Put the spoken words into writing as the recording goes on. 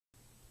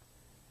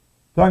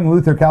Talking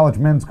Luther College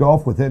men's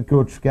golf with head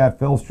coach Scott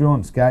Felstro.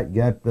 And Scott, you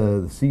got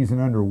the season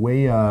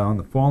underway on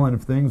the fall end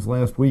of things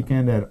last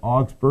weekend at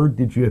Augsburg.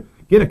 Did you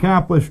get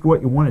accomplished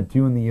what you wanted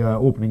to in the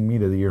opening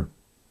meet of the year?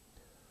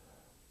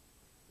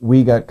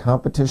 We got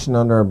competition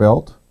under our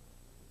belt.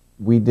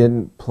 We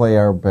didn't play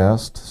our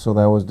best, so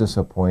that was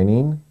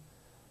disappointing.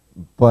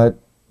 But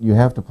you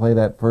have to play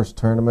that first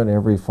tournament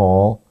every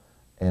fall,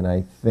 and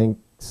I think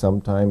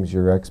sometimes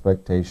your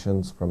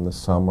expectations from the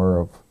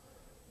summer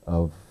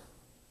of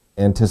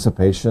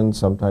anticipation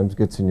sometimes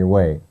gets in your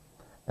way.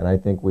 And I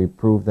think we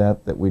proved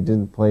that we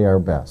didn't play our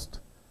best.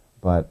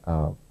 But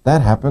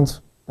that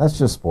happens. That's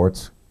just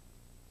sports.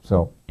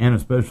 So, and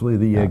especially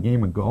the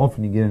game of golf,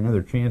 and you get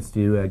another chance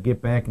to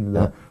get back into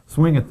the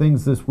swing of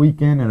things this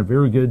weekend, and a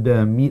very good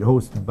meet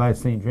hosted by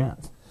St.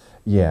 John's.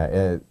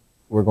 Yeah,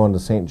 we're going to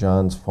St.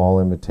 John's Fall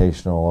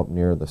Invitational up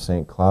near the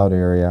St. Cloud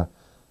area.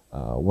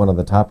 One of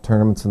the top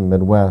tournaments in the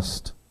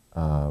Midwest.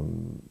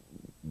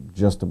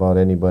 Just about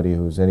anybody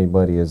who's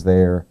anybody is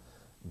there.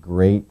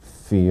 Great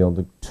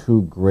field,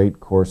 2 great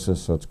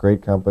courses, so it's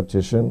great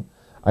competition.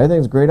 I think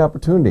it's a great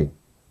opportunity.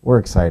 We're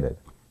excited.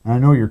 I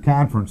know your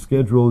conference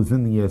schedule is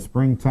in the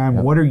springtime.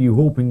 Yep. What are you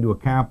hoping to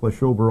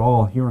accomplish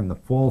overall here in the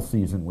fall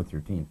season with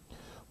your team?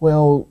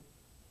 Well,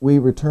 we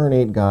return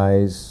 8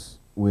 guys.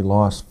 We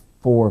lost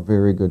 4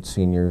 very good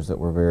seniors that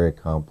were very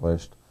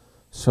accomplished.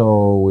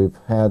 So we've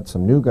had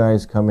some new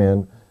guys come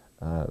in.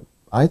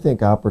 I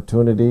think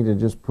opportunity to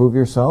just prove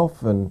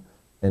yourself and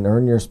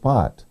earn your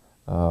spot.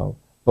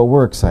 But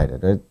we're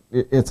excited.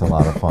 It's a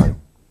lot of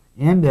fun.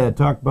 And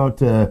talk about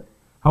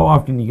how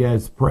often you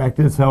guys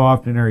practice. How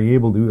often are you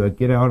able to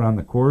get out on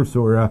the course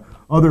or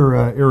other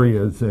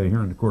areas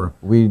here in Decorah?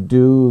 We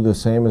do the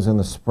same as in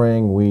the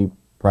spring. We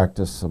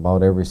practice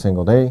about every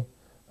single day.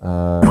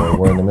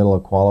 We're in the middle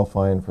of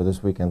qualifying for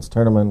this weekend's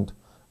tournament.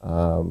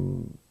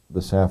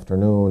 This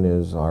afternoon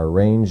is our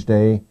range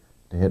day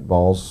to hit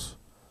balls.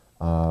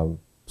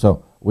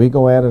 So we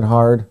go at it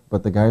hard,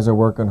 but the guys are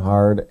working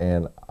hard,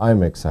 and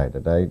I'm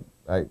excited.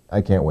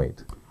 I can't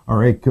wait. All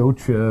right,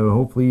 Coach.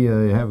 Hopefully you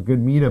have a good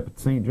meetup at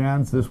St.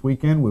 John's this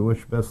weekend. We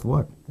wish you best of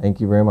luck.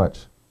 Thank you very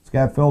much.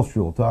 Scott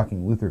Felstro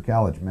talking Luther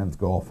College men's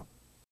golf.